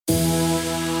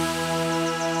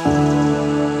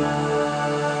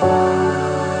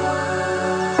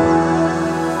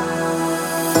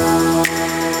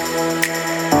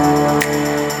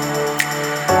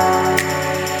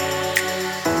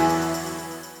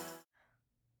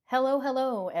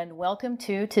Hello, and welcome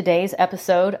to today's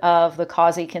episode of the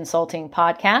Causey Consulting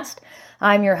Podcast.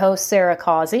 I'm your host, Sarah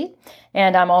Causey,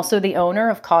 and I'm also the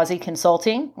owner of Causey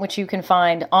Consulting, which you can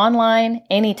find online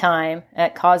anytime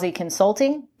at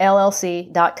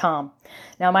causeyconsultingllc.com.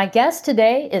 Now, my guest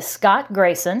today is Scott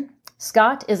Grayson.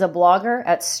 Scott is a blogger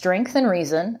at Strength and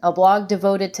Reason, a blog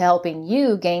devoted to helping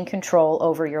you gain control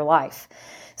over your life.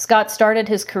 Scott started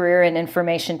his career in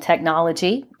information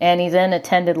technology, and he then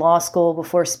attended law school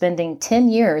before spending 10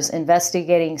 years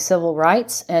investigating civil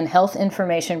rights and health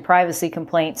information privacy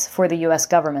complaints for the U.S.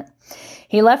 government.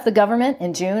 He left the government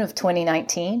in June of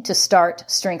 2019 to start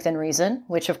Strength and Reason,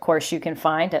 which of course you can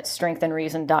find at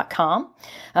strengthandreason.com.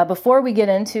 Before we get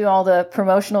into all the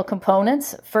promotional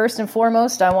components, first and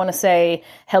foremost, I want to say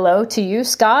hello to you,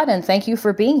 Scott, and thank you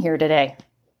for being here today.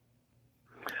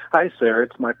 Hi, Sarah.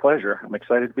 It's my pleasure. I'm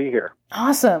excited to be here.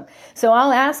 Awesome. So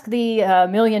I'll ask the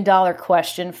million-dollar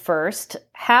question first.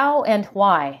 How and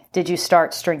why did you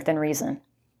start Strength and Reason?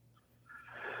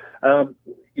 I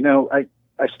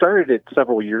started it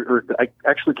several years, or I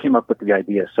actually came up with the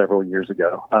idea several years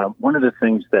ago. One of the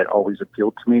things that always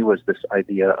appealed to me was this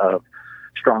idea of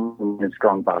strong mind and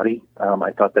strong body.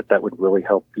 I thought that would really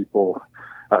help people,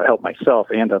 help myself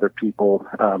and other people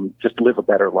just live a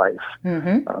better life.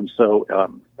 Mm-hmm.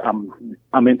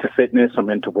 I'm into fitness. I'm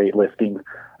into weightlifting.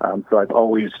 So I've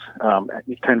always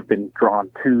kind of been drawn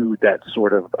to that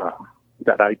sort of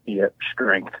that idea of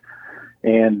strength.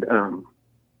 And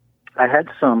I had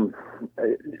some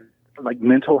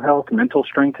mental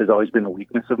strength has always been a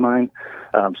weakness of mine.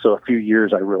 So a few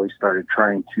years I really started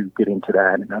trying to get into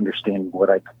that and understanding what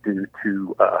I could do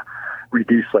to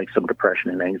reduce some depression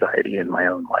and anxiety in my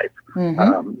own life.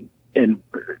 Mm-hmm. And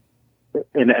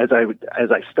as I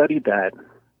studied that,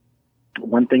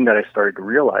 one thing that I started to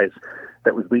realize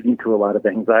that was leading to a lot of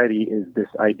anxiety is this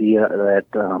idea that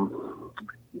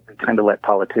kind of let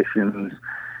politicians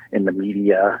and the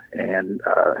media and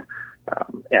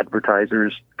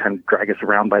advertisers kind of drag us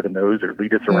around by the nose or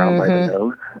lead us around by the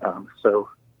nose. So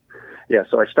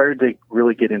I started to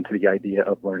really get into the idea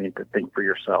of learning to think for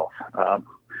yourself.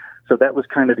 So that was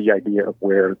kind of the idea of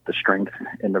where the strength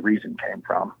and the reason came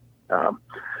from.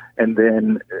 And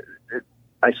then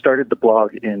I started the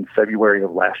blog in February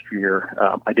of last year.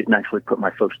 I didn't actually put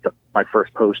my first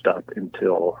post up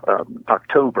until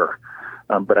October,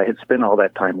 but I had spent all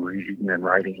that time reading and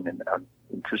writing and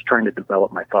just trying to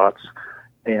develop my thoughts.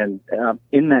 And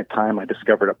in that time, I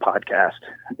discovered a podcast.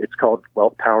 It's called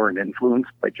Wealth, Power, and Influence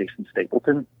by Jason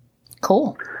Stapleton.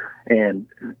 Cool. And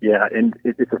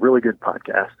it's a really good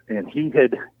podcast. And he'd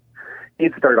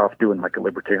started off doing a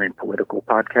libertarian political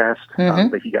podcast,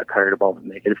 but he got tired of all the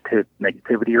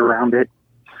negativity around it.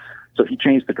 So he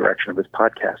changed the direction of his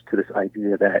podcast to this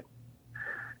idea that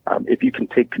if you can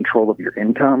take control of your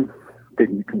income,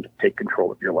 then you can take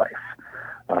control of your life.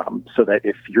 So that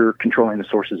if you're controlling the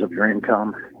sources of your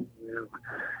income,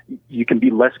 you can be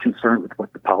less concerned with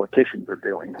what the politicians are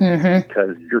doing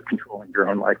because you're controlling your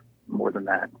own life more than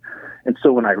that. And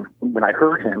so when I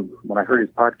heard his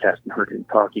podcast and heard him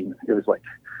talking, it was like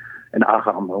an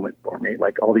aha moment for me.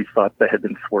 All these thoughts that had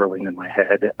been swirling in my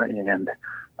head and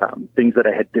things that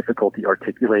I had difficulty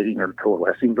articulating or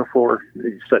coalescing before,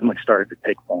 they suddenly started to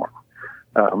take form.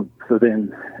 So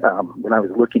then when I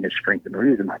was looking at Strength and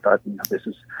Reason, I thought, this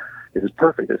is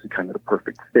perfect. This is kind of the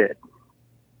perfect fit.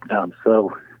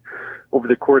 So over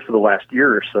the course of the last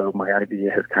year or so, my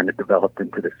idea has kind of developed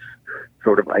into this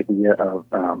sort of idea of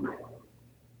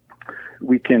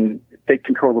we can take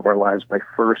control of our lives by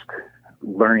first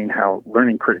learning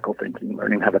critical thinking,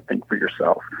 learning how to think for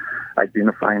yourself,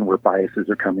 identifying where biases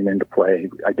are coming into play,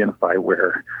 identify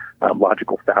where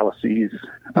logical fallacies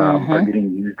are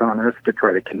getting used on us to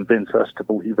try to convince us to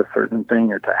believe a certain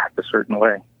thing or to act a certain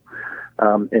way.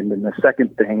 And then the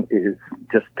second thing is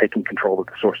just taking control of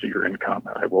the source of your income.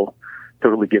 And I will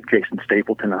totally give Jason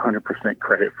Stapleton 100%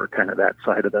 credit for kind of that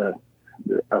side of the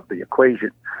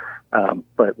equation.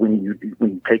 But when you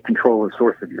take control of the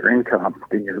source of your income,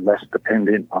 then you're less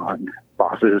dependent on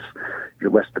bosses. You're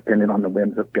less dependent on the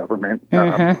whims of government.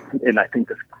 And I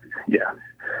think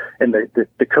and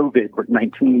the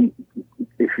COVID-19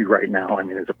 issue right now,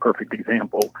 is a perfect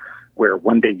example where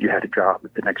one day you had a job,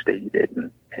 but the next day you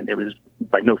didn't, and it was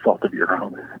by no fault of your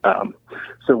own.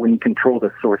 So when you control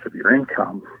the source of your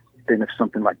income, then if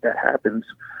something like that happens,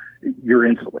 you're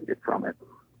insulated from it.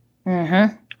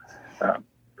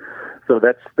 So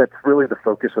that's really the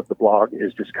focus of the blog,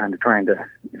 is just kind of trying to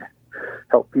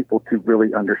help people to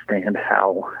really understand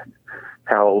how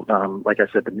like I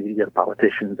said, the media,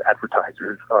 politicians,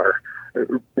 advertisers are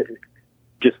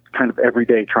just kind of every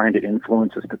day trying to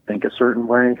influence us to think a certain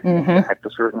way, to act a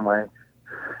certain way.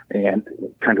 And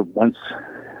kind of once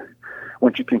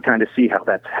you can kind of see how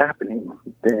that's happening,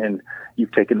 then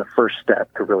you've taken the first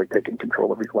step to really taking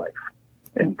control of your life.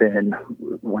 And then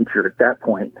once you're at that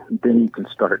point, then you can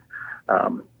start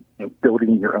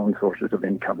building your own sources of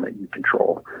income that you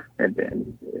control. And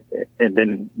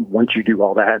then once you do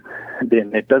all that,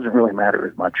 then it doesn't really matter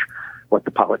as much what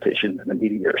the politicians and the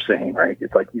media are saying, right?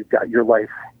 It's like you've got your life,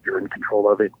 you're in control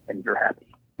of it, and you're happy.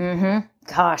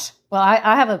 Gosh. Well,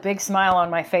 I have a big smile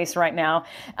on my face right now.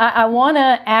 I want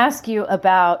to ask you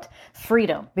about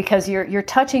freedom, because you're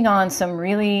touching on some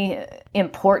really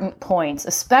important points,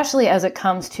 especially as it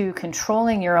comes to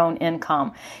controlling your own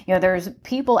income. You know, there's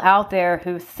people out there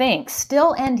who think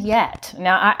still and yet.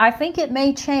 Now, I think it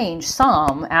may change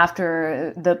some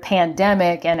after the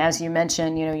pandemic. And as you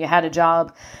mentioned, you know, you had a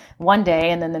job one day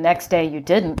and then the next day you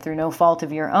didn't through no fault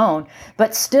of your own.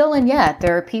 But still and yet,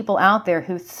 there are people out there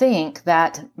who think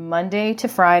that Monday to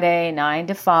Friday, 9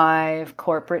 to 5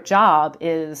 corporate job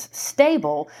is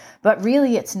stable, but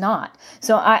really it's not.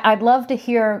 So I'd love to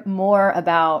hear more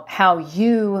about how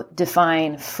you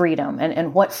define freedom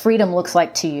and what freedom looks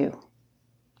like to you.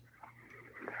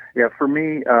 Yeah, for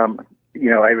me,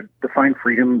 I would define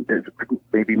freedom as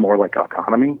maybe more like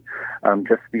autonomy,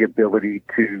 just the ability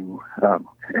to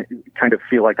kind of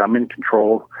feel like I'm in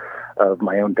control of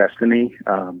my own destiny.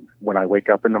 When I wake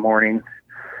up in the morning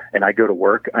and I go to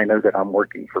work, I know that I'm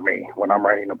working for me. When I'm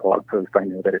writing a blog post, I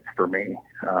know that it's for me.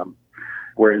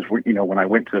 Whereas, when I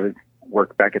went to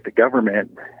work back at the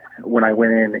government, when I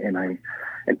went in and I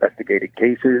investigated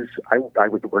cases, I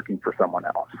was working for someone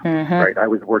else, right? I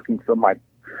was working so my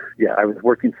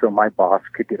boss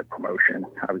could get a promotion.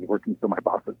 I was working so my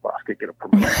boss's boss could get a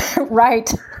promotion.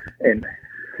 Right. And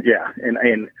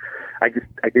I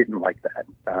didn't like that.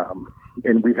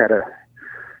 And we had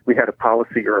a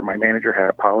policy, or my manager had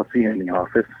a policy in the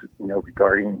office,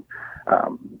 regarding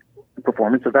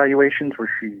performance evaluations, where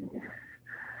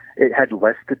it had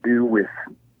less to do with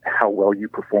how well you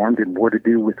performed and more to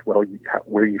do with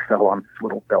where you fell on this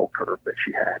little bell curve that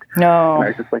she had. No. And I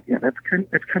was just like, that's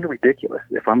kind of ridiculous.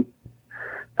 If I'm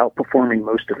outperforming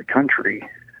most of the country,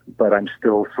 but I'm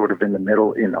still sort of in the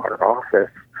middle in our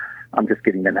office, I'm just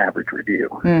getting an average review.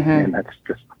 And that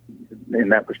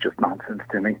was just nonsense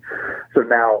to me. So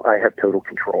now I have total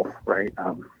control, right?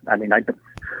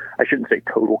 I shouldn't say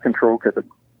total control, because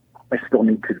I still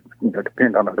need to,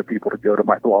 depend on other people to go to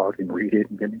my blog and read it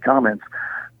and give me comments.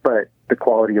 But the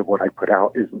quality of what I put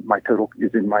out is in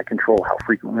my control. How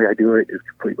frequently I do it is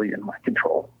completely in my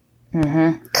control.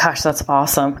 Gosh, that's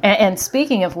awesome. And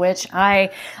speaking of which, I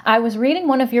was reading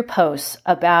one of your posts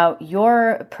about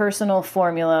your personal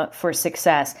formula for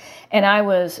success, and I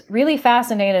was really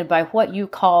fascinated by what you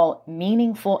call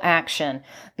meaningful action,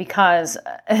 because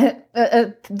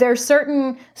there's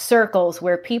certain circles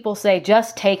where people say,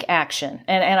 just take action.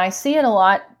 And I see it a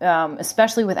lot,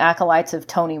 especially with acolytes of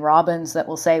Tony Robbins, that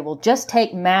will say, well, just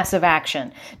take massive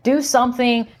action. Do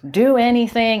something, do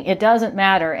anything, it doesn't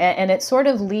matter. And it sort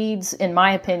of leads, in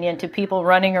my opinion, to people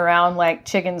running around like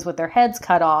chickens with their heads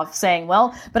cut off, saying,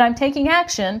 well, but I'm taking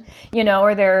action,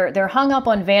 or they're hung up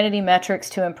on vanity metrics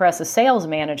to impress a sales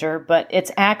manager, but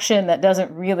it's action that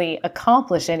doesn't really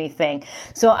accomplish anything.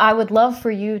 So I would love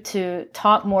for you to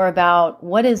talk more about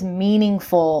what is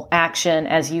meaningful action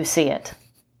as you see it.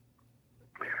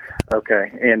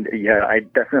 Okay. And yeah, I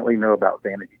definitely know about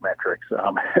vanity metrics.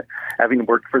 Having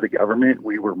worked for the government,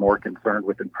 we were more concerned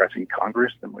with impressing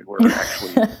Congress than we were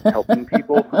actually helping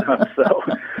people. So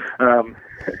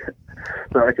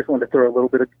I just wanted to throw a little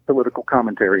bit of political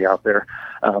commentary out there.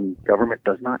 Government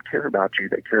does not care about you.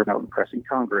 They care about impressing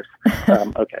Congress.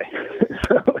 Okay.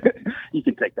 So you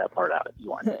can take that part out if you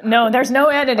want. No, there's no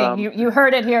editing. You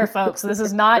heard it here, folks. This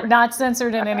is not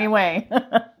censored in any way.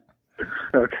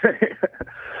 Okay.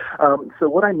 So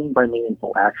what I mean by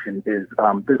meaningful action is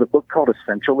there's a book called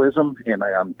Essentialism, and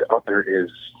the author is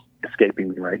escaping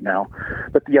me right now.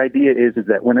 But the idea is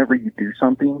that whenever you do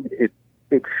something, it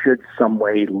should some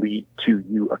way lead to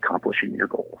you accomplishing your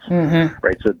goals,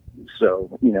 right?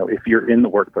 So if you're in the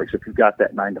workplace, if you've got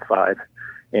that 9 to 5,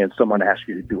 and someone asks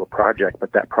you to do a project,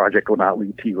 but that project will not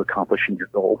lead to you accomplishing your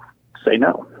goal, say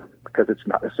no, because it's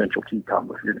not essential to you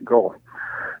accomplishing your goal.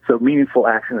 So meaningful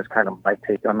action is kind of my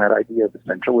take on that idea of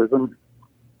essentialism.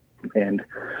 And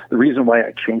the reason why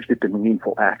I changed it to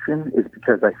meaningful action is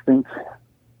because I think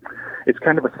it's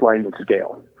kind of a sliding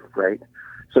scale, right?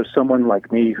 So someone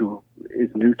like me who is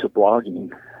new to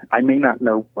blogging, I may not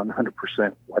know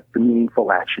 100% what the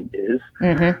meaningful action is.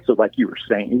 Mm-hmm. So like you were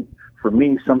saying, for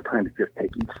me, sometimes just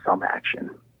taking some action,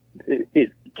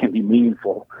 it can be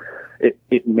meaningful.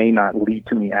 It may not lead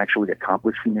to me actually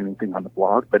accomplishing anything on the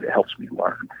blog, but it helps me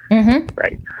learn, Mm-hmm.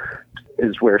 right?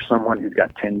 Is where someone who's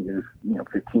got 10 years,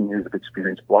 15 years of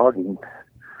experience blogging,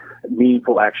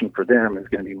 meaningful action for them is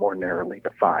going to be more narrowly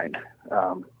defined.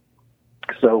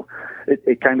 So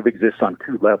it kind of exists on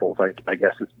two levels, I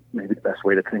guess is maybe the best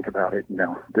way to think about it.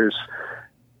 There's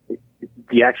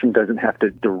the action doesn't have to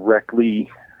directly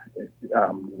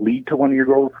lead to one of your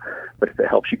goals, but if it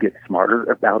helps you get smarter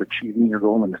about achieving your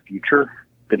goal in the future,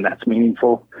 then that's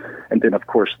meaningful. And then, of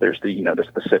course, there's the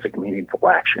specific meaningful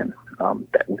action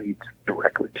that leads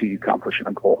directly to you accomplishing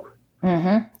a goal.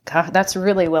 Mm-hmm. God, that's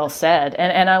really well said.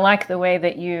 And I like the way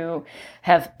that you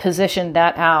have positioned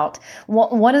that out.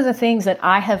 One of the things that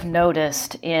I have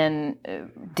noticed in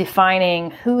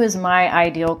defining who is my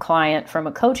ideal client from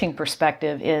a coaching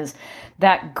perspective is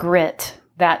that grit,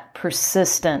 that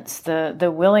persistence,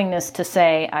 the willingness to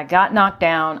say, I got knocked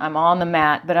down, I'm on the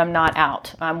mat, but I'm not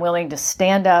out. I'm willing to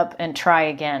stand up and try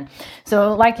again.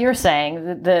 So like you're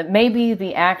saying, maybe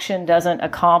the action doesn't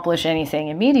accomplish anything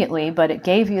immediately, but it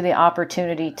gave you the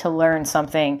opportunity to learn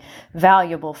something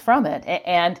valuable from it.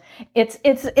 And it's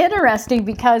interesting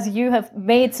because you have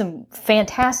made some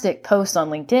fantastic posts on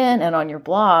LinkedIn and on your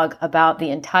blog about the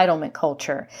entitlement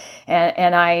culture.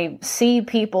 And I see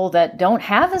people that don't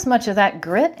have as much of that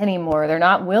grit anymore. They're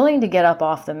not willing to get up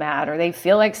off the mat, or they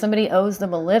feel like somebody owes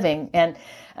them a living. And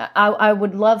I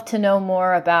would love to know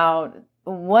more about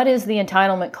what is the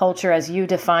entitlement culture as you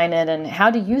define it, and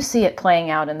how do you see it playing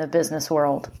out in the business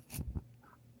world?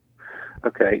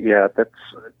 Okay, yeah,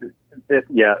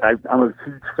 I'm a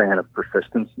huge fan of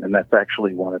persistence, and that's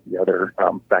actually one of the other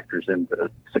factors in the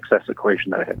success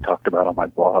equation that I had talked about on my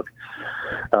blog.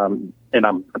 And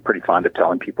I'm pretty fond of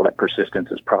telling people that persistence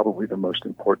is probably the most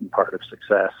important part of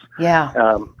success. Yeah.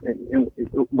 And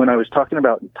when I was talking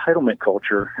about entitlement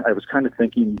culture, I was kind of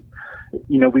thinking,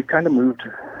 we've kind of moved,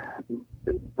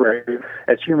 right?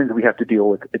 As humans, we have to deal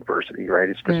with adversity, right?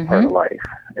 It's just part of life.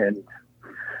 And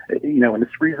and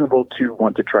it's reasonable to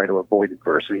want to try to avoid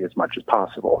adversity as much as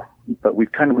possible. But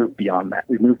we've kind of moved beyond that.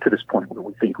 We've moved to this point where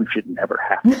we think we should never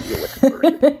have to deal with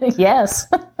adversity. Yes.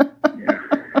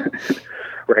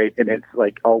 Right. And it's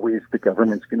like always the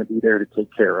government's going to be there to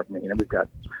take care of me. And we've got,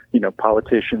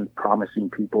 politicians promising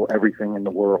people everything in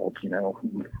the world,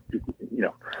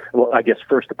 Well, I guess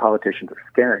first the politicians are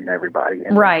scaring everybody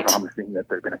and right. promising that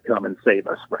they're going to come and save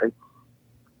us, right?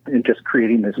 And just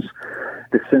creating this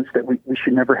sense that we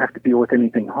should never have to deal with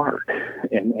anything hard.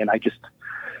 And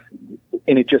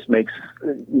it just makes,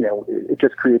 it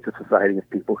just creates a society of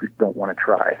people who don't want to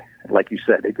try. Like you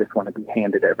said, they just want to be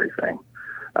handed everything.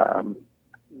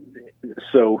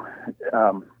 So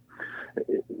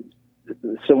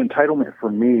entitlement for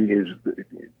me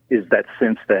is that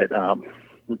sense that,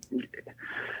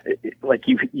 like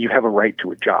you have a right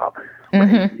to a job. Right?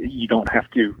 Mm-hmm. You don't have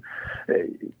to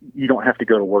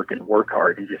go to work and work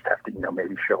hard. You just have to,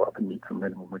 maybe show up and meet some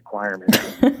minimum requirements.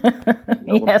 And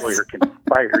no Yes. employer can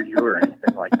fire you or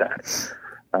anything like that.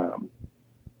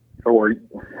 Or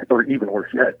even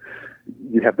worse yet,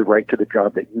 you have the right to the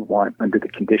job that you want under the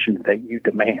conditions that you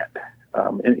demand.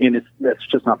 And that's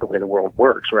just not the way the world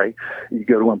works, right? You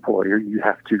go to an employer, you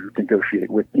have to negotiate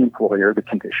with the employer the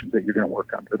conditions that you're going to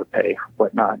work under, the pay,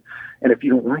 whatnot. And if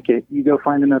you don't like it, you go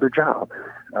find another job.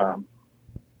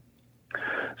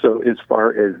 So as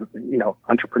far as,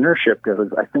 entrepreneurship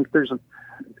goes, I think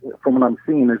from what I'm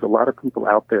seeing, there's a lot of people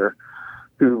out there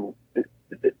who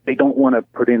they don't want to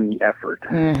put in the effort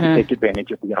to take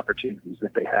advantage of the opportunities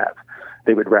that they have.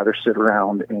 They would rather sit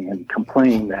around and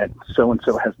complain that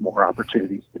so-and-so has more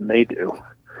opportunities than they do,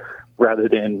 rather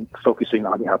than focusing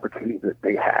on the opportunities that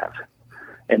they have.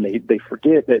 And they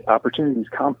forget that opportunities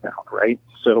compound, right?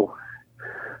 So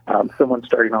someone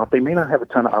starting off, they may not have a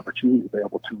ton of opportunities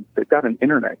available to them. They've got an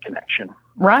internet connection.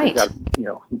 Right. They've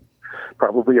got,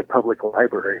 probably a public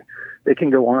library. They can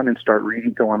go online and start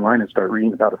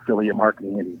reading about affiliate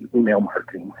marketing and email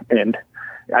marketing. And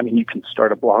you can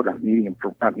start a blog on Medium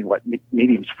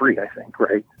Medium's free, I think,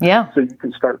 right? Yeah. So you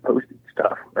can start posting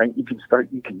stuff, right? You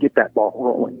can get that ball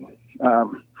rolling.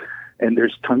 And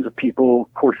there's tons of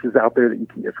courses out there that you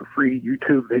can get for free,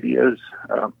 YouTube videos,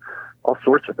 all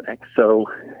sorts of things. So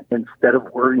instead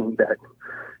of worrying that,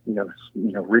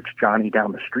 rich Johnny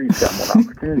down the street's got more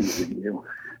opportunities than you,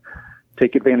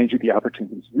 take advantage of the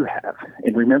opportunities you have.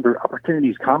 And remember,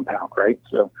 opportunities compound, right?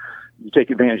 So you take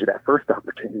advantage of that first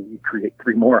opportunity, you create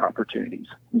 3 more opportunities.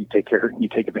 You take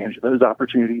advantage of those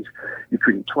opportunities, you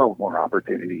create 12 more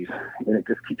opportunities, and it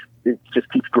just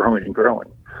keeps growing and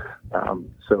growing.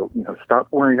 So, stop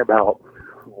worrying about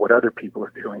what other people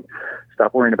are doing.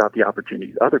 Stop worrying about the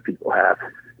opportunities other people have.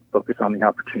 Focus on the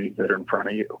opportunities that are in front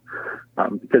of you.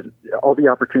 Because all the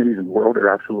opportunities in the world are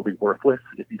absolutely worthless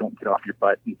if you don't get off your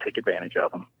butt and take advantage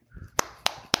of them.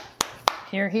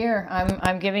 Hear, hear.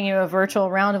 I'm giving you a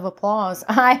virtual round of applause.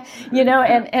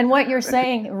 And what you're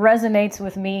saying resonates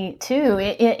with me too,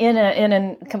 in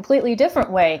a completely different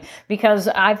way, because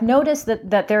I've noticed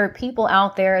that there are people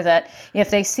out there that if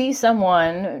they see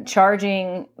someone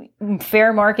charging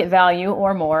fair market value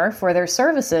or more for their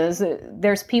services,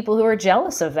 there's people who are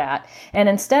jealous of that. And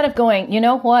instead of going, you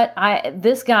know what,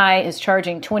 this guy is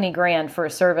charging 20 grand for a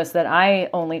service that I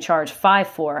only charge 5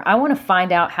 for. I want to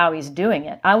find out how he's doing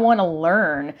it. I want to learn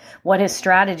what his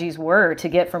strategies were to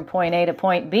get from point A to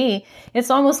point B. It's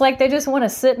almost like they just want to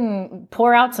sit and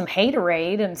pour out some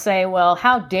haterade and say, well,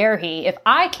 how dare he? If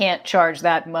I can't charge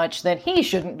that much, then he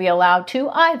shouldn't be allowed to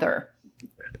either.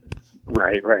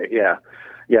 Right. Yeah.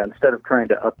 Instead of trying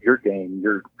to up your game,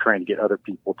 you're trying to get other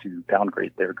people to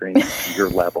downgrade their game to your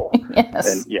level.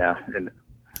 Yes.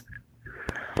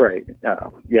 Right.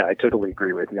 I totally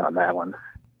agree with you on that one.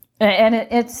 And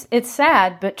it's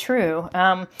sad but true.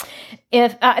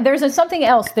 If there's something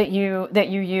else that you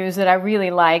use that I really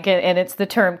like, and it's the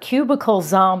term Cubicle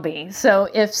Zombie. So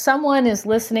if someone is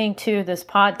listening to this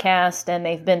podcast and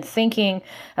they've been thinking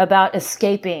about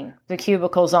escaping the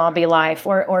Cubicle Zombie life,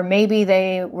 or maybe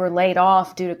they were laid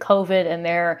off due to COVID and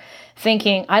they're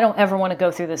thinking, I don't ever want to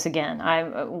go through this again.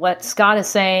 What Scott is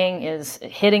saying is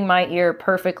hitting my ear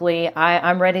perfectly.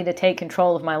 I'm ready to take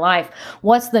control of my life.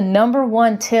 What's the number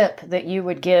one tip that you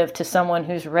would give to someone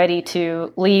who's ready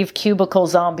to leave Cubicle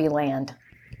Zombie land?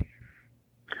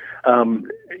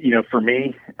 For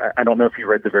me, I don't know if you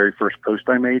read the very first post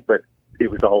I made, but it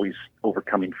was always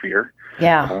overcoming fear.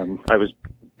 Yeah. I was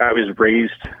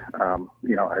raised, I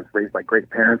was raised by great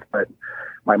parents, but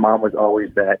my mom was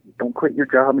always that don't quit your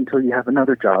job until you have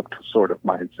another job sort of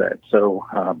mindset. So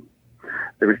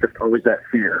there was just always that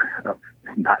fear of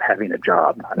not having a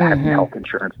job, not having health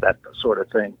insurance, that sort of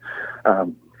thing.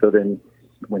 So then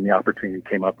when the opportunity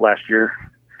came up last year,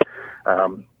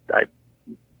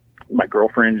 my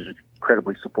girlfriend is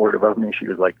incredibly supportive of me. She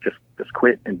was like, just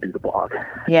quit and do the blog.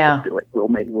 Yeah. Just do it.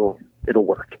 It'll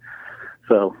work.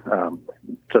 So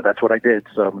that's what I did.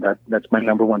 So that's my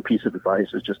number one piece of advice,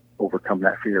 is just overcome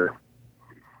that fear.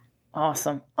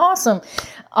 Awesome.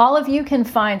 All of you can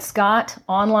find Scott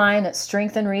online at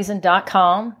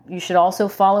strengthandreason.com. You should also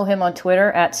follow him on Twitter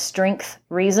at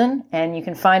strengthreason, and you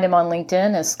can find him on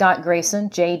LinkedIn as Scott Grayson,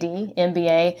 JD,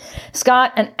 MBA.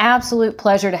 Scott, an absolute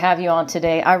pleasure to have you on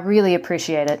today. I really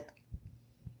appreciate it.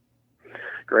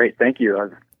 Great. Thank you. I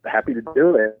was happy to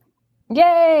do it.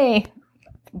 Yay.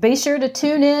 Be sure to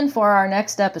tune in for our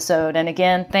next episode. And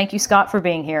again, thank you, Scott, for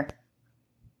being here.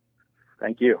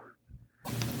 Thank you.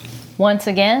 Once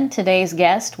again, today's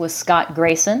guest was Scott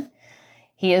Grayson.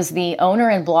 He is the owner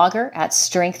and blogger at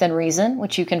Strength and Reason,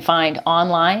 which you can find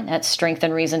online at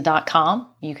strengthandreason.com.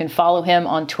 You can follow him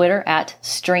on Twitter at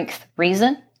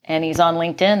strengthreason, and he's on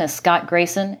LinkedIn as Scott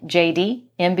Grayson, JD,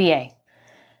 MBA.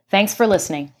 Thanks for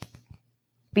listening.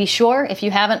 Be sure, if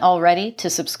you haven't already, to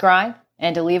subscribe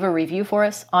and to leave a review for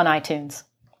us on iTunes.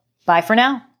 Bye for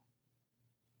now.